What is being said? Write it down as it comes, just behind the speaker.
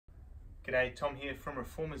G'day, Tom here from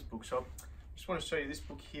Reformers Bookshop. Just want to show you this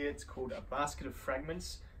book here. It's called A Basket of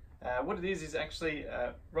Fragments. What it is actually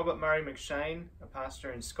Robert Murray McCheyne, a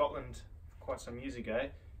pastor in Scotland quite some years ago.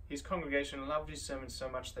 His congregation loved his sermons so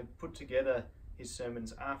much they put together his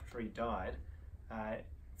sermons after he died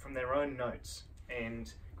from their own notes.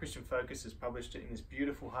 And Christian Focus has published it in this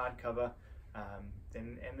beautiful hardcover.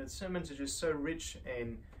 And the sermons are just so rich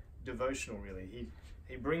and devotional, really.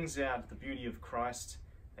 He brings out the beauty of Christ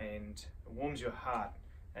and warms your heart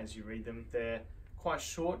as you read them. They're quite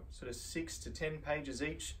short, sort of 6 to 10 pages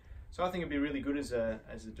each. So I think it'd be really good as a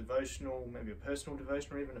devotional, maybe a personal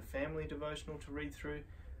devotional, or even a family devotional to read through.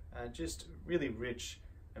 Just really rich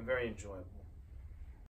and very enjoyable.